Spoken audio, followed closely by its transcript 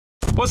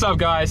What's up,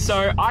 guys?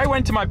 So I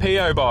went to my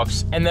PO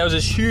box and there was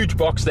this huge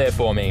box there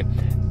for me,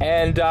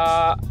 and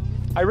I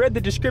read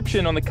the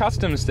description on the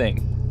customs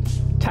thing.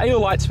 Tail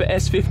lights for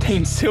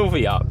S15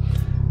 Silvia.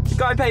 The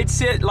guy paid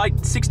like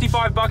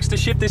 65 bucks to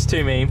ship this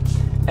to me,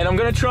 and I'm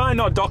gonna try and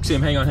not dox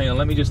him. Hang on,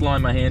 let me just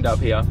line my hand up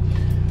here.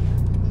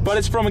 But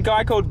it's from a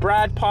guy called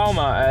Brad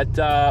Palmer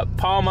at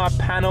Palmer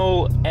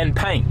Panel and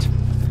Paint.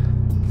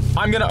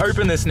 I'm gonna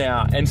open this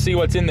now and see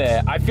what's in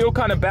there. I feel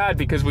kind of bad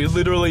because we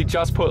literally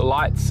just put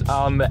lights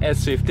on the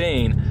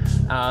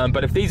S15,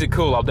 but if these are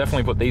cool, I'll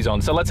definitely put these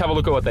on. So let's have a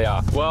look at what they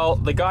are. Well,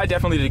 the guy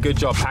definitely did a good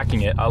job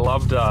packing it. I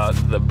loved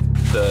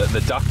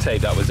the duct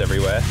tape that was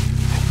everywhere.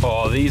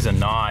 Oh, these are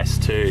nice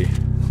too.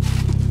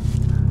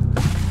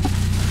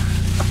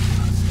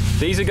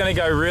 These are gonna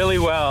go really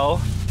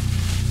well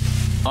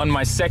on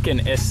my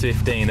second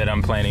S15 that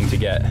I'm planning to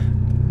get.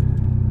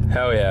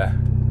 Hell yeah.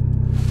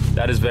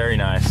 That is very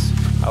nice.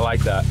 I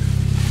like that.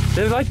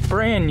 They're like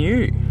brand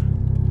new.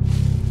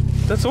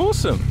 That's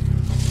awesome.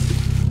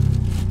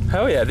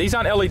 Hell yeah. These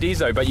aren't LEDs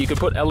though, but you could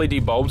put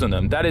LED bulbs in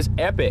them. That is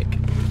epic.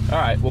 All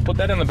right, we'll put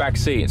that in the back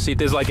seat and see if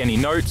there's like any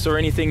notes or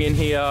anything in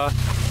here.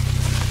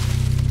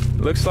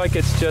 Looks like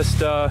it's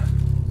just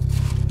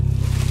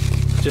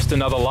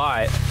another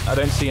light. I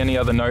don't see any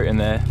other note in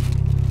there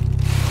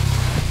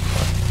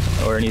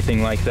or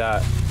anything like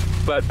that.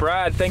 But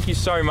Brad, thank you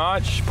so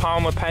much.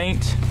 Palmer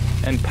Paint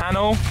and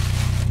Panel.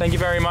 Thank you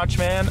very much,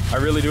 man. I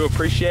really do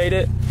appreciate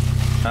it.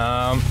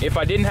 If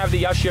I didn't have the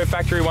Yoshio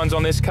factory ones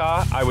on this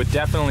car, I would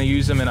definitely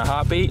use them in a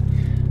heartbeat.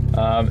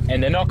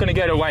 And they're not gonna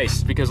go to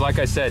waste because like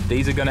I said,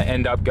 these are gonna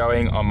end up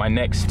going on my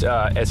next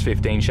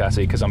S15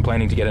 chassis because I'm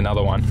planning to get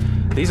another one.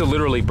 These are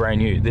literally brand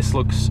new. This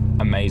looks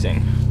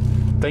amazing.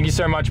 Thank you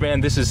so much,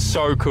 man. This is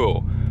so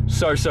cool.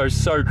 So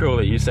cool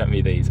that you sent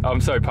me these.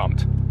 I'm so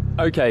pumped.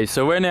 Okay,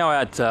 so we're now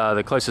at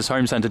the closest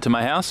home center to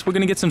my house. We're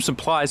gonna get some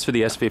supplies for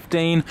the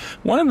S15.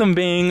 One of them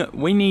being,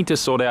 we need to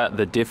sort out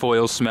the diff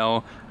oil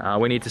smell.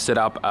 We need to set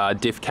up a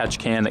diff catch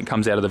can that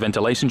comes out of the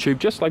ventilation tube,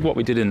 just like what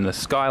we did in the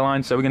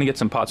Skyline. So we're gonna get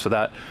some parts for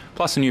that,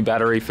 plus a new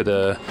battery for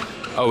the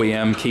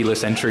OEM,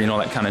 keyless entry and all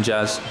that kind of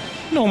jazz.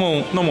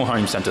 Normal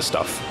home center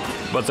stuff.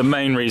 But the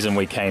main reason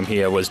we came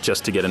here was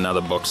just to get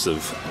another box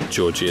of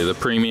Georgia, the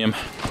premium.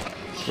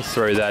 We'll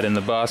throw that in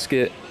the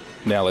basket.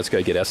 Now let's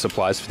go get our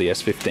supplies for the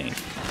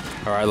S15.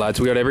 All right, lads,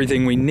 we got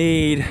everything we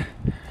need.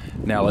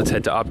 Now let's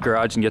head to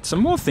Upgarage and get some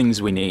more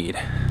things we need.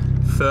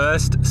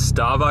 First,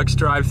 Starbucks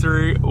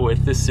drive-through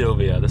with the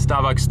Silvia. The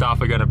Starbucks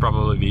staff are gonna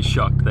probably be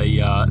shocked.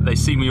 They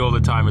see me all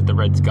the time with the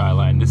red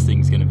Skyline. This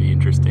thing's gonna be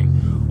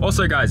interesting.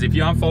 Also, guys, if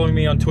you aren't following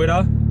me on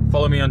Twitter,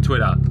 follow me on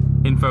Twitter.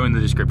 Info in the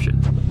description.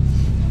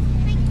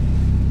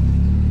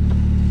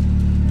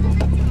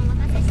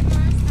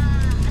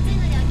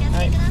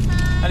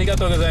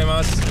 Arigatou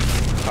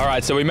gozaimasu. All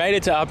right, so we made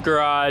it to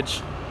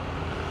Upgarage.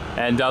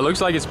 And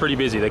looks like it's pretty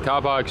busy. The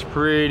car park's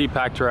pretty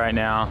packed right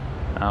now.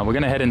 We're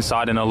gonna head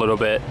inside in a little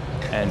bit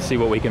and see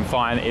what we can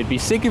find. It'd be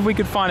sick if we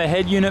could find a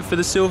head unit for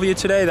the Silvia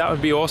today. That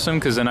would be awesome,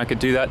 because then I could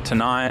do that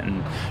tonight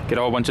and get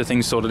a whole bunch of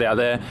things sorted out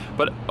there.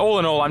 But all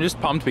in all, I'm just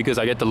pumped because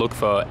I get to look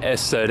for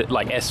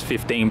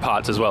S15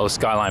 parts as well as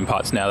Skyline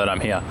parts now that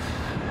I'm here.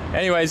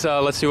 Anyways,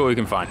 let's see what we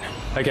can find.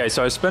 Okay,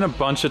 so I spent a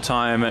bunch of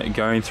time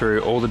going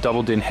through all the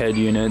double din head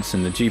units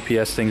and the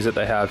GPS things that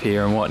they have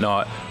here and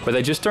whatnot, but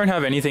they just don't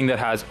have anything that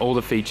has all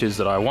the features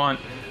that I want.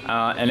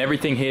 And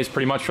everything here is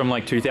pretty much from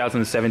like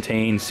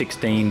 2017,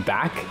 16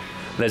 back.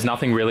 There's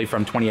nothing really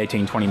from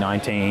 2018,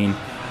 2019.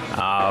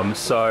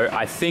 So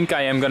I think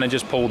I am gonna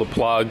just pull the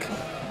plug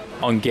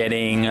on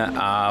getting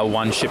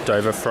one shipped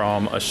over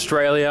from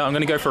Australia. I'm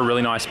gonna go for a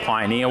really nice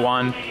Pioneer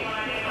one.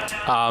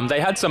 They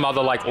had some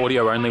other like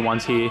audio only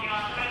ones here,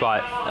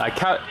 but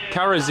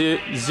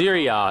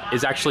Karaziria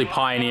is actually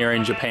Pioneer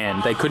in Japan.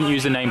 They couldn't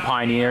use the name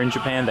Pioneer in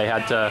Japan. They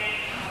had to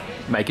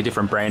make a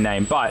different brand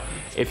name. But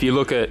if you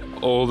look at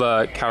all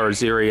the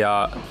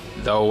Karaziria,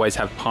 they'll always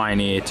have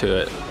Pioneer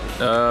to it.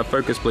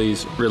 Focus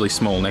please, really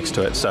small next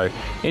to it. So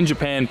in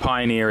Japan,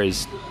 Pioneer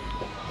is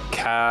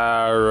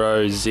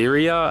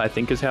Karaziria, I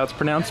think is how it's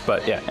pronounced.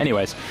 But yeah,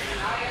 anyways.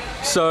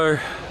 So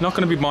not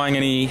gonna be buying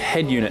any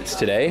head units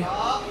today.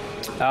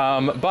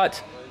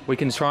 But we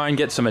can try and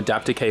get some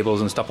adapter cables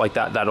and stuff like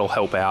that. That'll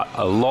help out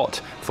a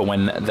lot for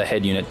when the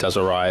head unit does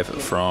arrive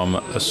from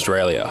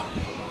Australia.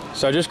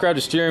 So I just grabbed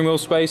a steering wheel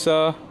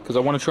spacer because I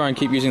want to try and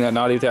keep using that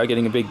nutty without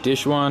getting a big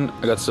dish one.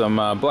 I got some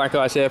black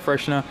ice air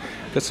freshener.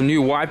 Got some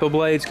new wiper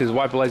blades because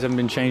wiper blades haven't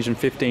been changed in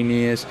 15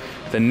 years.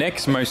 The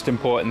next most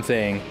important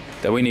thing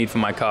that we need for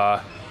my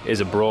car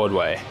is a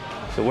Broadway.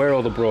 So where are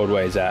all the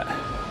Broadways at?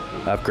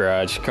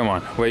 Upgarage, come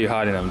on, where are you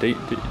hiding them?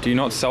 Do you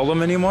not sell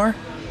them anymore?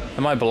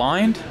 Am I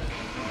blind?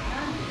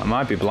 I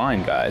might be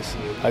blind, guys.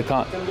 I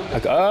can't.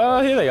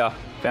 Oh, here they are.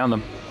 Found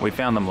them. We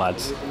found them,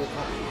 lads.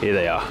 Here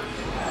they are.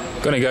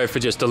 Gonna go for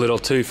just a little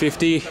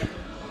 250.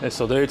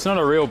 This'll do. It's not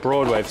a real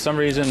Broadway. For some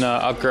reason,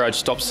 Upgarage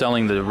stopped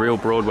selling the real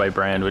Broadway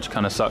brand, which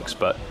kind of sucks,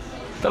 but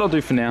that'll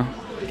do for now.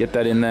 Get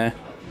that in there.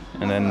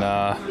 And then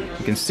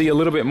you can see a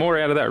little bit more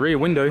out of that rear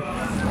window.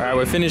 All right,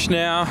 we're finished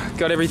now.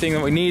 Got everything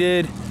that we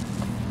needed.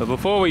 But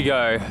before we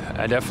go,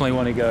 I definitely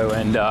want to go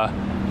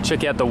and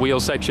check out the wheel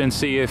section,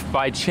 see if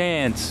by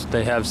chance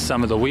they have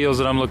some of the wheels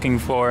that I'm looking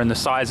for and the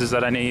sizes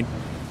that I need.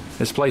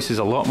 This place is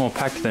a lot more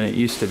packed than it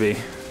used to be.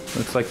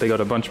 Looks like they got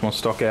a bunch more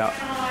stock out.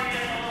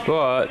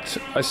 But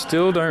I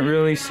still don't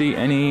really see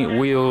any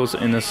wheels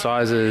in the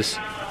sizes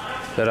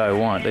that I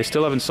want. They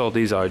still haven't sold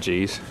these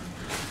RGs,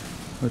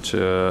 which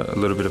are a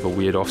little bit of a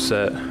weird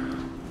offset.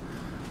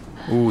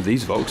 Ooh,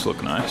 these Volks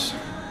look nice.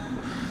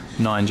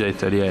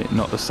 9J38,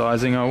 not the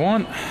sizing I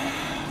want.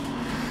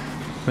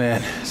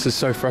 Man, this is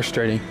so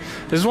frustrating.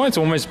 This is why it's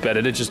almost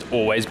better to just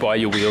always buy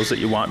your wheels that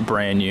you want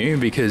brand new,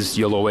 because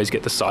you'll always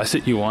get the size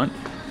that you want,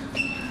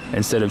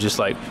 instead of just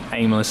like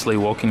aimlessly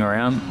walking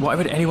around. Why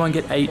would anyone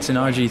get 8s and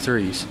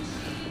RG3s?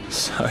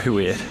 So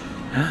weird.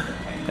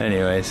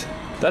 Anyways,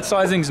 that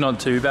sizing's not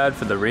too bad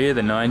for the rear,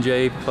 the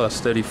 9J plus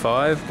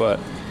 35,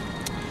 but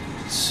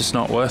it's just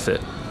not worth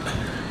it.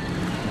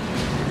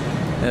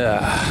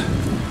 Yeah.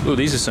 Ooh,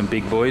 these are some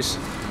big boys.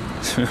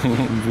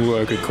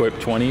 Work equipped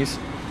 20s.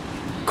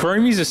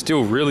 Chromies are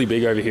still really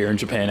big over here in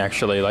Japan,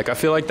 actually. Like, I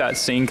feel like that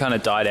scene kind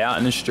of died out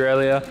in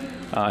Australia,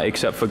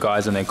 except for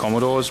guys and their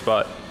Commodores,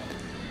 but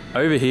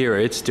over here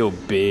it's still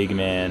big,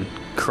 man.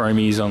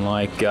 Chromies on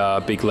like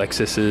big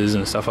Lexuses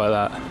and stuff like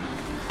that.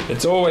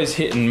 It's always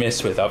hit and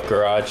miss with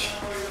Upgarage.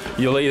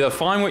 You'll either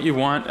find what you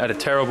want at a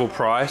terrible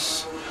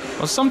price,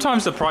 or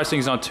sometimes the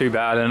pricing's not too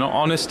bad, and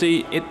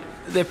honesty,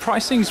 their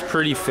pricing's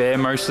pretty fair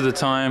most of the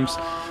times,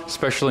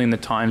 especially in the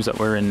times that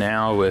we're in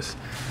now with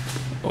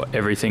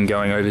everything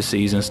going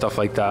overseas and stuff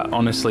like that.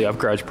 Honestly,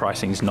 Upgarage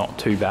pricing's not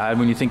too bad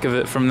when you think of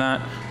it from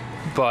that.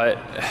 But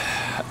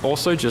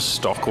also just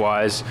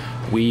stock-wise,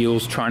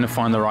 wheels, trying to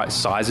find the right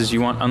sizes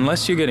you want,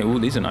 unless you're getting, ooh,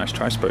 these are nice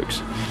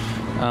tri-spokes.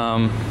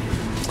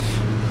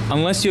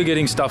 Unless you're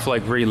getting stuff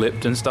like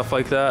re-lipped and stuff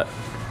like that,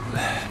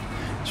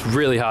 it's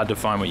really hard to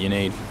find what you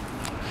need.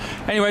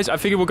 Anyways, I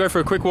figured we'll go for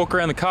a quick walk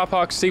around the car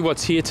park, see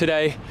what's here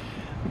today,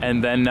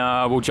 and then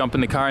we'll jump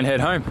in the car and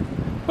head home.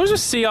 What is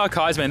this CR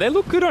cars, man? They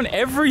look good on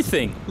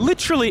everything.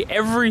 Literally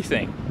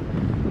everything.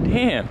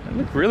 Damn, they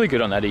look really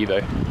good on that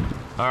Evo.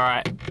 All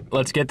right,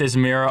 let's get this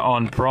mirror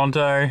on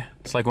pronto.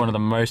 It's like one of the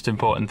most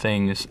important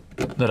things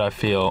that I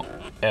feel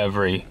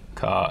every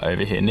car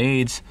over here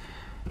needs,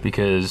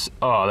 because,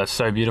 oh, that's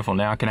so beautiful.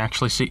 Now I can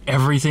actually see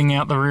everything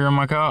out the rear of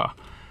my car.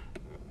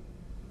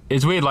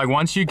 It's weird, like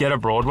once you get a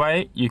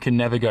Broadway, you can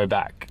never go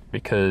back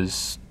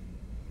because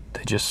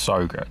they're just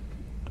so good.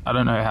 I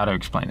don't know how to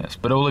explain this,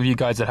 but all of you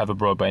guys that have a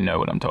Broadway know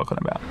what I'm talking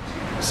about.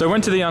 So I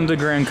went to the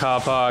underground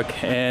car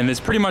park and there's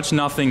pretty much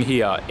nothing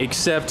here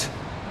except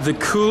the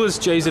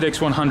coolest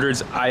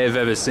JZX100'S I have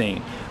ever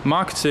seen.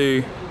 Mark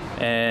II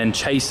and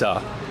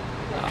Chaser.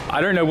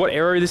 I don't know what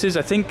era this is.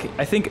 I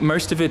think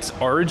most of it's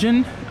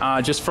Origin,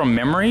 just from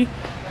memory,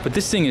 but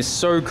this thing is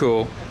so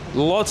cool.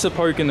 Lots of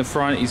poke in the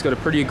front. He's got a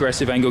pretty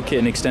aggressive angle kit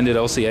and extended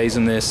LCAs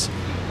in this.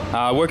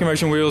 Working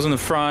motion wheels in the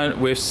front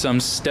with some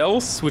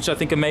stealths, which I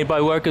think are made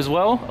by Work as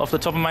well, off the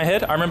top of my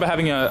head. I remember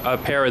having a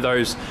pair of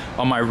those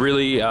on my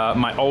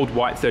my old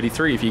white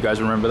 33, if you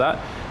guys remember that.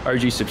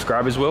 OG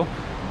subscribers will.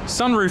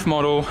 Sunroof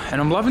model,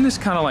 and I'm loving this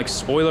kind of like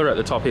spoiler at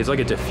the top here. It's like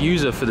a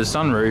diffuser for the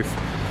sunroof.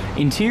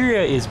 Interior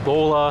is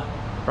baller,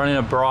 running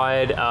a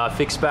Bride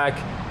fixed back,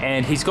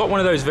 and he's got one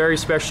of those very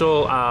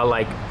special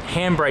like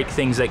handbrake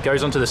things that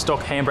goes onto the stock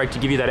handbrake to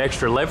give you that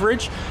extra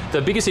leverage.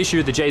 The biggest issue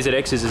with the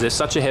JZX is there's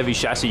such a heavy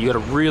chassis, you got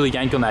to really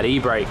yank on that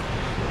e-brake,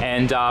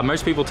 and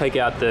most people take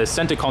out the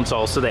center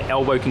console so their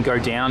elbow can go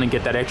down and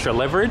get that extra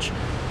leverage.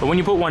 But when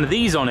you put one of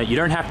these on it, you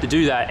don't have to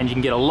do that, and you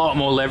can get a lot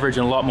more leverage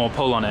and a lot more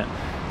pull on it.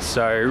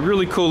 So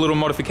really cool little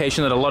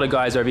modification that a lot of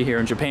guys over here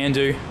in Japan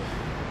do.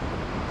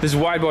 This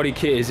wide body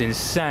kit is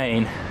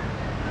insane.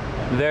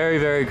 Very,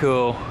 very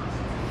cool.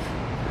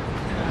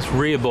 This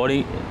rear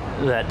body,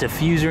 that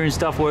diffuser and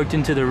stuff worked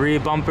into the rear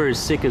bumper is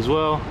sick as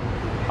well.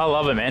 I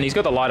love it, man. He's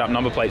got the light up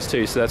number plates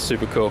too, so that's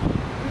super cool.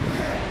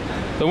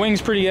 The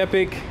wing's pretty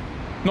epic.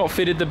 Not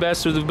fitted the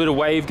best with a bit of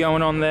wave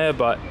going on there,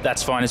 but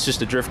that's fine. It's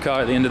just a drift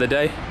car at the end of the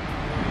day.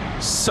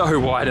 So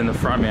wide in the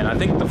front, man. I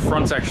think the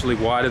front's actually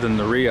wider than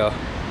the rear.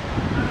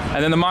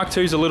 And then the Mark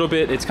II's a little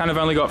bit, it's kind of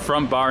only got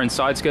front bar and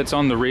side skirts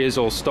on. The rear's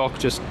all stock,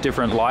 just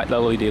different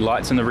LED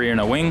lights in the rear and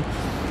a wing.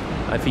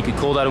 If you could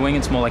call that a wing,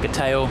 it's more like a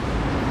tail.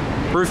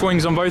 Roof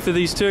wings on both of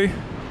these too.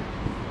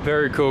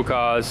 Very cool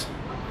cars.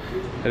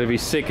 It'd be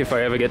sick if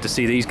I ever get to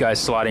see these guys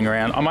sliding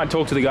around. I might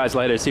talk to the guys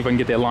later, see if I can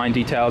get their line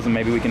details, and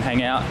maybe we can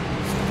hang out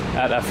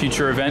at a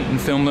future event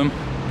and film them.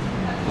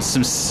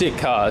 Some sick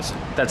cars.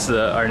 That's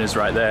the owners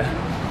right there.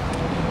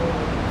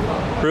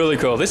 Really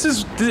cool.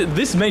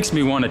 This makes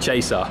me want a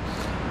Chaser,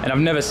 and I've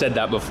never said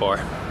that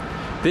before.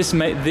 This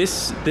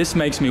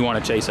makes me want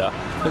a Chaser.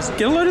 Let's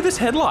get a load of this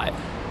headlight.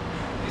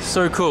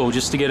 So cool,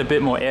 just to get a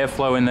bit more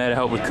airflow in there to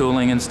help with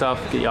cooling and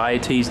stuff. Get your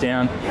IATs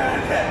down.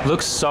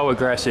 Looks so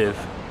aggressive.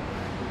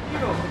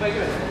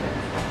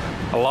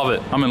 I love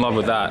it. I'm in love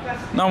with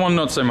that. No one,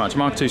 not so much.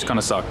 Mark II's kind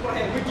of suck.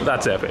 But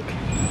that's epic.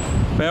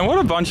 Man, what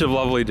a bunch of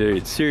lovely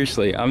dudes.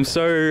 Seriously, I'm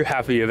so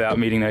happy about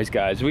meeting those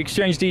guys. We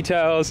exchanged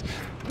details.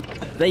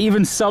 They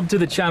even subbed to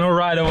the channel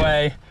right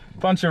away.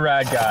 Bunch of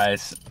rad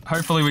guys.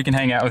 Hopefully we can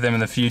hang out with them in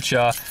the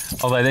future.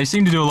 Although they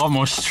seem to do a lot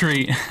more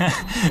street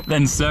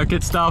than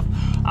circuit stuff.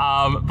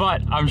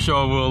 But I'm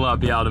sure we'll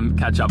be able to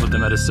catch up with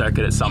them at a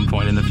circuit at some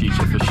point in the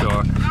future for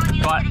sure.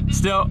 But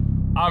still,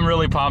 I'm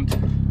really pumped.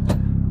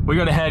 We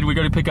got to head, we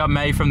got to pick up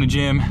May from the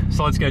gym.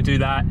 So let's go do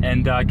that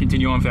and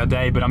continue on with our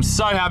day. But I'm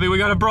so happy we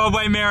got a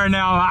Broadway mirror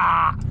now.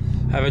 Ah!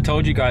 Have I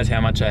told you guys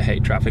how much I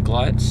hate traffic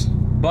lights?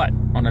 But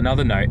on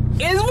another note,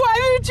 is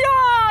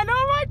Wayuu-chan!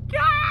 Oh my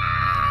God!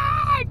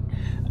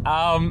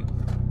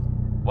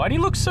 Why do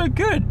you look so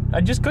good?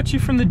 I just got you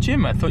from the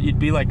gym. I thought you'd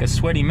be like a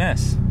sweaty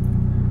mess.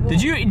 Well,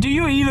 do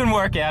you even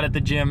work out at the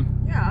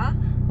gym? Yeah.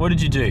 What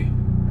did you do?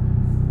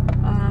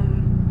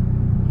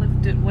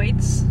 Lifted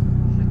weights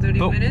for 30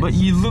 minutes. But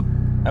you look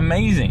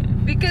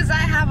amazing. Because I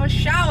have a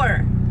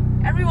shower.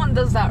 Everyone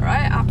does that,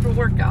 right? After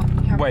workout.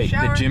 You have Wait, a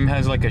shower. The gym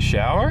has like a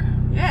shower?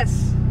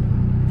 Yes.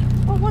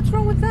 Well, what's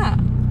wrong with that?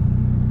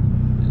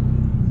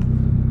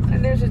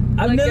 And there's a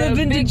I've never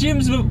been to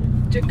gyms.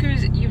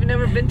 Jacuzzi. You've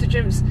never been to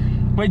gyms?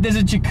 Wait, there's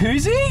a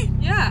jacuzzi?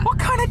 Yeah. What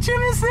kind of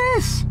gym is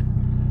this?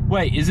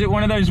 Wait, is it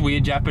one of those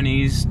weird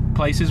Japanese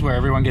places where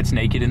everyone gets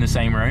naked in the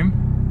same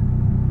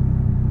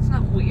room? It's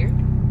not weird.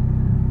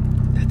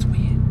 That's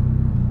weird.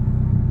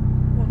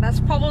 Well, that's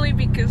probably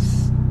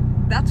because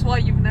that's why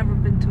you've never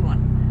been to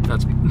one.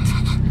 That's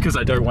because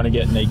I don't want to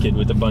get naked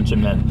with a bunch of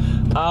men.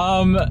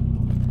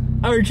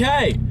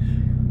 Okay.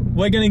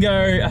 We're gonna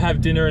go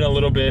have dinner in a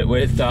little bit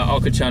with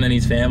Oka-chan and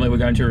his family. We're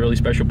going to a really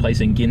special place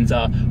in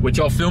Ginza, which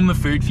I'll film the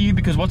food for you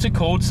because what's it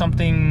called?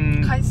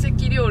 Something...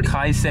 Kaiseki ryori.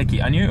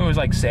 Kaiseki. I knew it was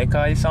like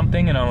Sekai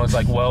something and I was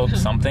like world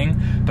something.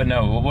 But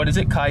no, what is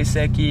it?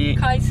 Kaiseki.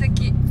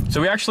 Kaiseki.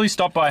 So we actually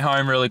stopped by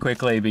home really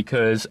quickly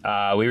because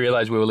we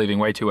realized we were leaving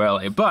way too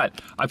early. But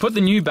I put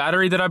the new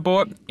battery that I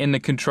bought in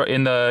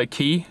the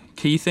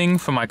key thing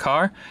for my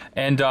car,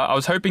 and I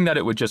was hoping that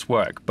it would just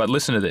work. But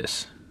listen to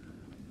this.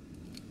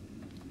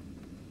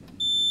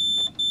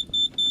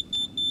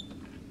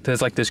 There's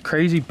like this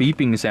crazy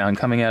beeping sound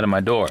coming out of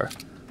my door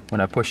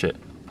when I push it.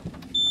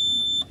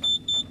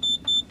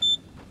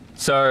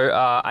 So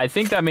I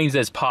think that means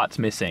there's parts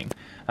missing.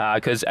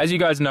 Because as you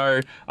guys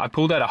know, I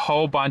pulled out a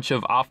whole bunch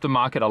of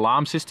aftermarket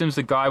alarm systems.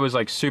 The guy was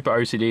like super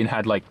OCD and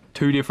had like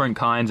 2 different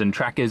kinds and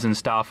trackers and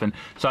stuff. And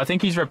so I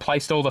think he's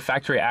replaced all the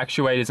factory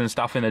actuators and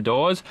stuff in the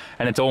doors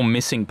and it's all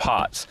missing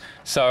parts.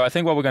 So I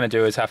think what we're going to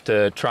do is have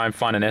to try and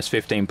find an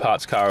S15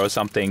 parts car or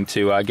something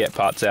to get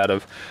parts out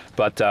of.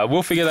 But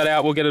we'll figure that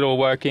out. We'll get it all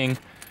working.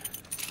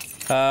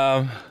 Do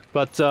you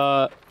want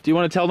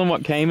to tell them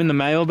what came in the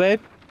mail,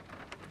 babe?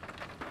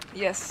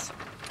 Yes.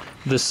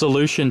 The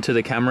solution to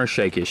the camera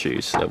shake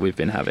issues that we've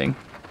been having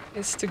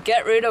is to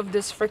get rid of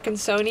this frickin'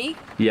 Sony.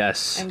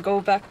 Yes. And go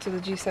back to the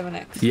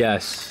G7X.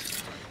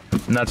 Yes.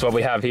 And that's what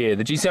we have here.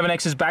 The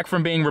G7X is back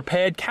from being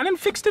repaired. Canon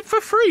fixed it for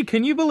free.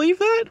 Can you believe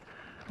that?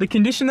 The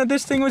condition that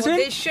this thing was in?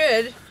 They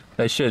should.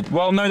 They should.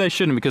 Well, no, they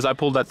shouldn't because I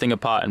pulled that thing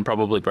apart and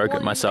probably broke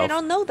it myself. They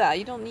don't know that.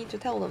 You don't need to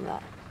tell them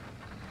that.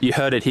 You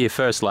heard it here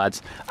first,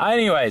 lads.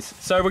 Anyways,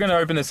 so we're going to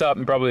open this up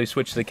and probably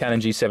switch to the Canon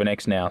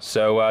G7X now.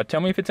 So tell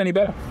me if it's any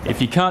better.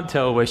 If you can't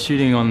tell, we're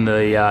shooting on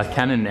the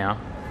Canon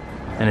now,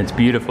 and it's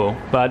beautiful.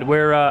 But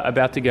we're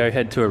about to go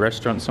head to a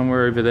restaurant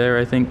somewhere over there,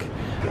 I think.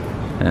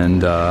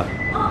 And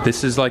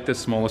this is like the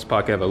smallest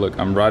park ever. Look,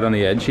 I'm right on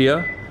the edge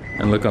here,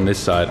 and look on this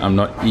side. I'm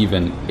not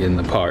even in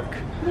the park.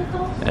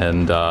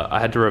 And I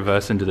had to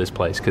reverse into this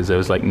place because there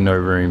was like no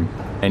room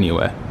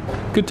anywhere.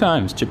 Good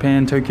times.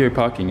 Japan, Tokyo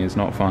parking is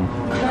not fun.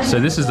 So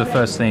this is the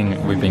first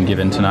thing we've been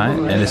given tonight,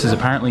 and this is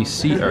apparently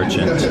sea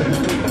urchin,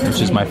 which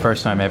is my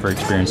first time ever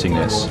experiencing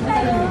this.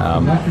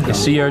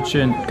 Is sea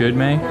urchin good,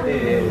 May?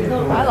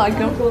 I like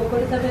them.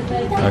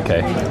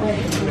 Okay.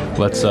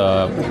 Let's,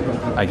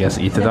 I guess,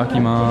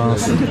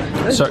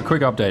 itadakimasu. So,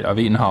 quick update. I've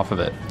eaten half of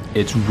it.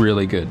 It's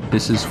really good.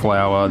 This is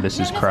flour, this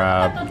is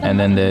crab, and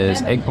then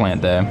there's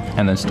eggplant there,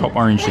 and this top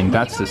orange thing,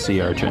 that's the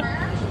sea urchin.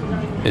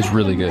 It's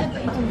really good.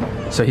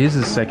 So here's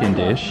the second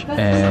dish,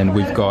 and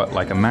we've got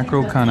like a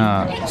mackerel kind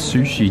of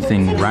sushi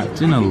thing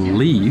wrapped in a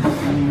leaf.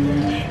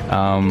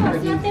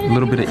 A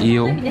little bit of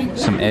eel,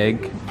 some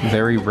egg,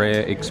 very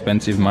rare,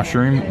 expensive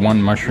mushroom.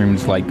 One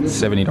mushroom's like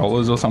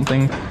 $70 or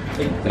something.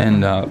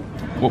 And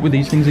what were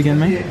these things again,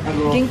 mate?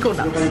 Ginkgo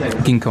nuts.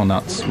 Ginkgo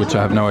nuts, which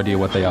I have no idea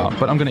what they are,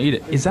 but I'm gonna eat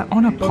it. Is that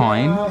on a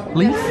pine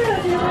leaf?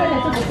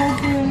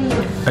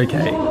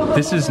 Okay,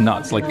 this is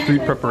nuts. Like,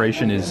 food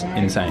preparation is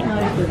insane.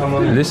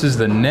 And this is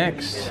the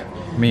next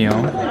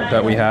meal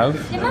that we have,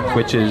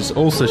 which is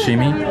all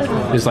sashimi.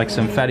 There's like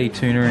some fatty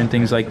tuna and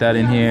things like that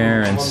in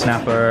here, and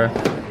snapper.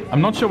 I'm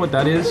not sure what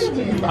that is.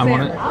 I'm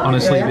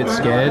honestly a bit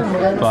scared,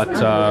 but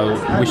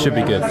we should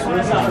be good.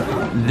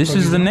 This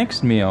is the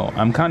next meal.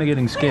 I'm kind of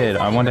getting scared.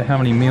 I wonder how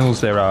many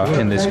meals there are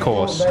in this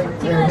course.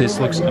 This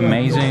looks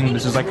amazing.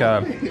 This is like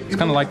it's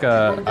kind of like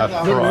a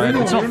fried,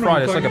 it's not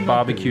fried, it's like a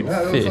barbecued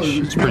fish.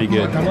 It's pretty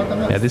good.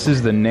 Yeah, this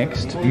is the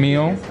next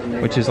meal,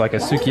 which is like a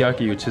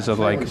sukiyaki, which is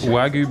like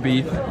Wagyu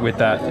beef with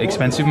that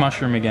expensive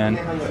mushroom again.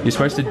 You're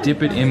supposed to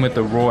dip it in with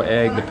the raw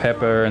egg, the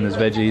pepper, and there's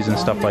veggies and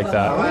stuff like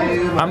that.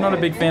 I'm not a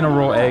big fan of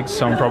raw egg, legs,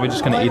 so I'm probably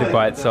just gonna eat it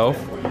by itself.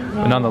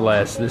 But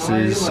nonetheless, this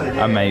is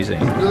amazing.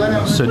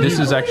 So this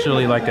is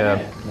actually like a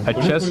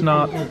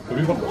chestnut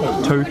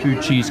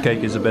tofu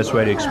cheesecake is the best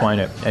way to explain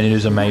it. And it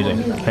is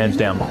amazing, hands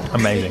down,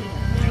 amazing.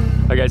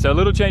 Okay, so a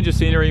little change of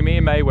scenery. Me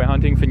and May, we're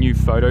hunting for new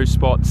photo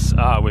spots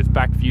with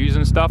back views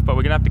and stuff, but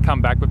we're gonna have to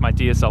come back with my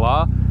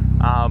DSLR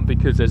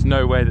because there's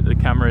no way that the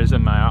cameras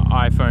and my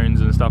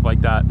iPhones and stuff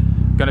like that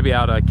are gonna be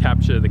able to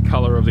capture the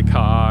color of the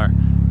car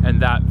and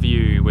that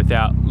view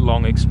without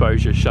long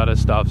exposure shutter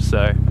stuff.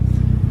 So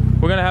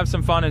we're gonna have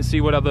some fun and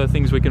see what other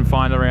things we can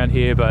find around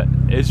here, but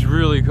it's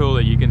really cool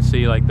that you can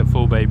see like the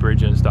Full Bay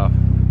Bridge and stuff.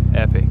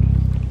 Epic.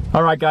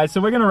 All right, guys, so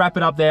we're gonna wrap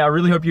it up there. I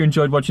really hope you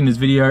enjoyed watching this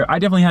video. I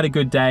definitely had a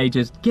good day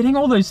just getting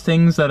all those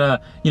things that are,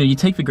 you know, you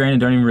take for granted,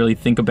 don't even really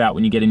think about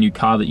when you get a new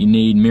car that you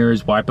need.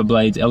 Mirrors, wiper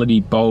blades,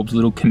 LED bulbs,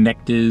 little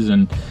connectors,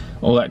 and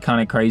all that kind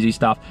of crazy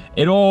stuff.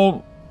 It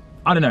all,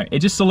 I don't know, it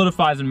just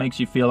solidifies and makes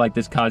you feel like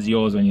this car's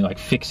yours when you like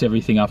fix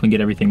everything up and get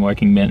everything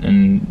working mint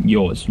and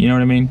yours. You know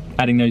what I mean?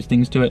 Adding those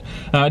things to it.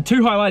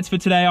 Two highlights for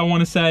today, I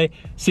want to say.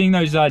 Seeing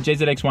those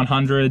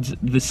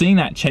JZX100'S, seeing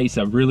that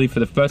chaser really for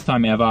the first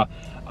time ever.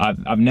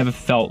 I've never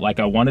felt like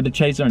I wanted a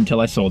chaser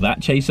until I saw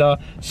that chaser,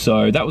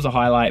 so that was a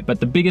highlight.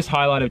 But the biggest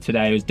highlight of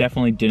today was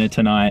definitely dinner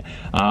tonight.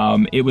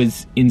 It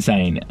was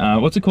insane.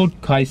 What's it called?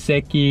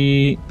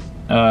 Kaiseki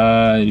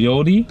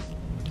Yori?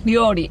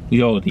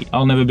 Yori.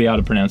 I'll never be able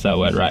to pronounce that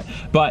word right.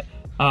 But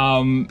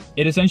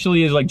it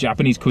essentially is like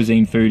Japanese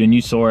cuisine food, and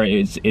you saw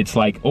it. It's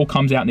like all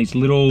comes out in these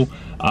little,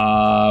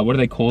 what do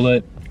they call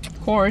it?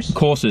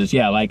 Courses,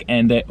 yeah, like,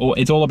 and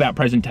it's all about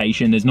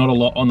presentation. There's not a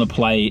lot on the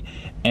plate,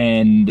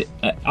 and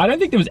I don't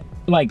think there was,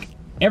 like,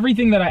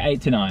 everything that I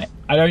ate tonight,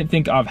 I don't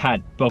think I've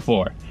had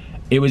before.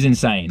 It was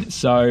insane.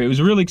 So it was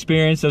a real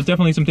experience. There was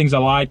definitely some things I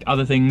liked,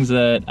 other things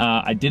that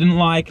I didn't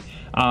like,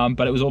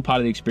 but it was all part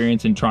of the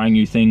experience and trying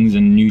new things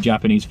and new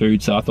Japanese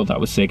food, so I thought that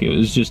was sick. It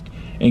was just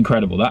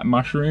incredible. That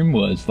mushroom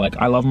was, like,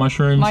 I love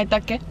mushrooms.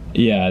 Maitake?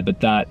 Yeah, but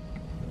that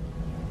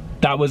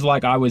was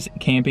like I was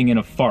camping in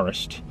a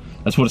forest.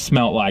 That's what it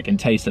smelled like and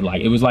tasted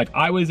like. It was like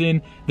I was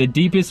in the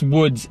deepest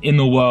woods in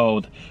the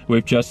world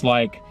with just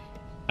like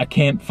a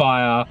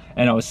campfire,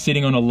 and I was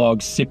sitting on a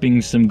log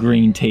sipping some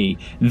green tea.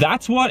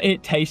 That's what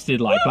it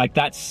tasted like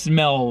that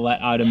smell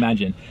that I'd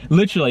imagine.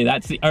 Literally,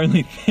 that's the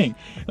only thing.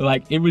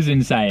 Like, it was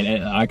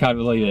insane. I can't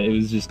believe it. It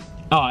was just,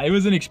 it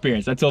was an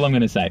experience. That's all I'm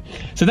gonna say.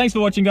 So thanks for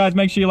watching, guys.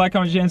 Make sure you like,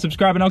 comment, share, and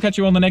subscribe, and I'll catch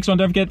you on the next one.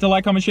 Don't forget to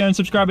like, comment, share, and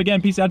subscribe again.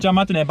 Peace out,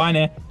 Bye,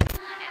 ne.